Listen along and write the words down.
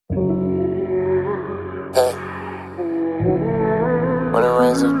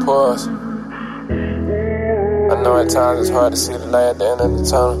things just pause. I know at times it's hard to see the light at the end of the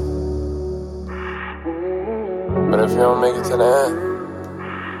tunnel, but if you don't make it to the end,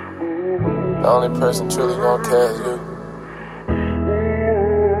 the only person truly gonna care is you.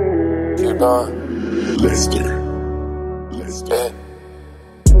 Keep going. Lester. Yeah.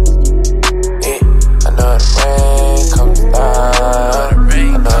 I know the rain comes down. I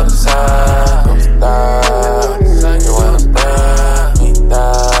know the sun comes down. You wanna bring me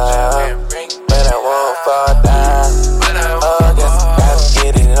down, but I won't fall down. Oh, guess I gotta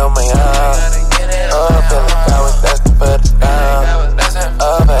get it on my own. Oh, I feel like I was destined for the down.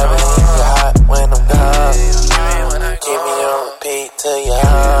 Oh, baby, you're hot when I'm gone. Keep me on repeat till you're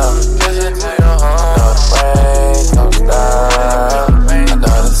home. I know the rain comes down. I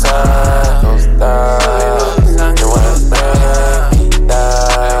know the sun comes down. You wanna bring me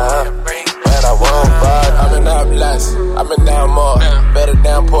down, but I won't fall. I've been up less, I've been down more. Better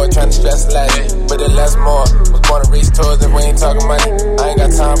downpour, trying to stress less, but it less more. Was born to reach towards if we ain't talking money. I ain't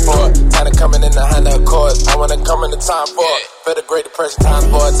got time for it. Time to coming in the Honda Accords. I wanna come in the time for it. Feel the Great Depression times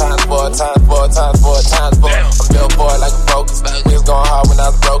four. I'm built for it like a focus. We was going hard when I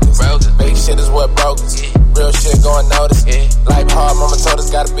was broken. Fake shit is what broke us. Real shit going notice. Life hard, mama told us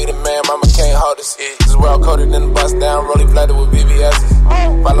gotta be the man. Mama can't hold us. This world coded in the bus down, rolling flooded with BBS's.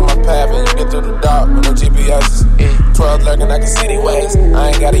 Follow my path and you get through the dark with no GPS's. 12 lurking, I can see these ways. I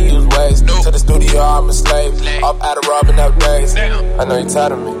ain't gotta use ways. To the studio, I'm a slave. Off out of robbing up days. I know you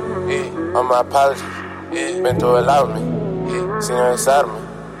tired of me. On my apologies. Been through a lot with me. Seen her inside of me.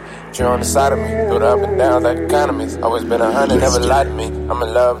 You on the side of me. Through the up and downs like economies. Always been 100, never lied to me. I'm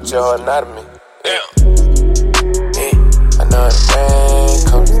in love with your anatomy. I know the rain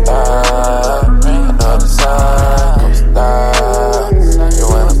comes down. I know the sun comes down. You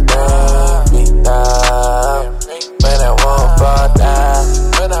wanna bring me down, but I won't fall down.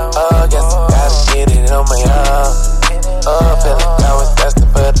 Oh, guess I gotta get it on my own. Oh, feel like I was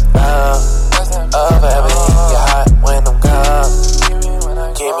destined for the down. Oh, baby, you're hot when I'm gone.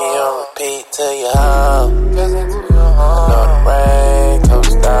 Keep me on repeat till you're home. I know the rain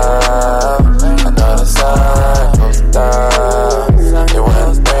comes down. I know the sun comes down. You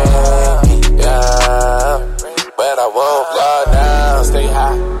wanna bring me down, but I won't fall down. Stay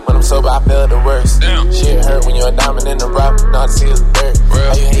high when I'm sober, I feel the worst. Shit hurt when you're a diamond in the rough. Not to see is dirt.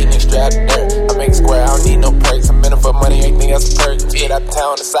 How you hating extra out the dirt? I make it square, I don't need no perks. I'm in it for money, everything else is perks. Get out the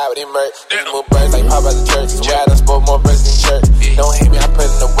town on the side with they merch. These move birds like pop out the church. Swear I done spoke more verses than church. Don't hate me, I put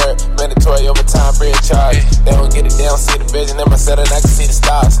in the work. Mandatory overtime, free of charge. They don't get it, they don't see the vision in my setup, I can see the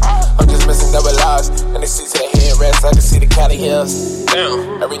stars. I'm just missing double R's. And they see to the head rest, I can see the Cali hills.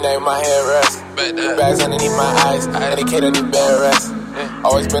 Every night my head rests. Bags underneath my eyes, dedicated to bed rest.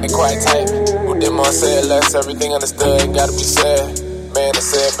 Always been a quiet type. Who did more, said less. Everything understood, gotta be said. Man, I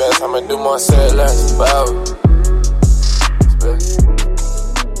said best, I'ma do more, said less. Forever.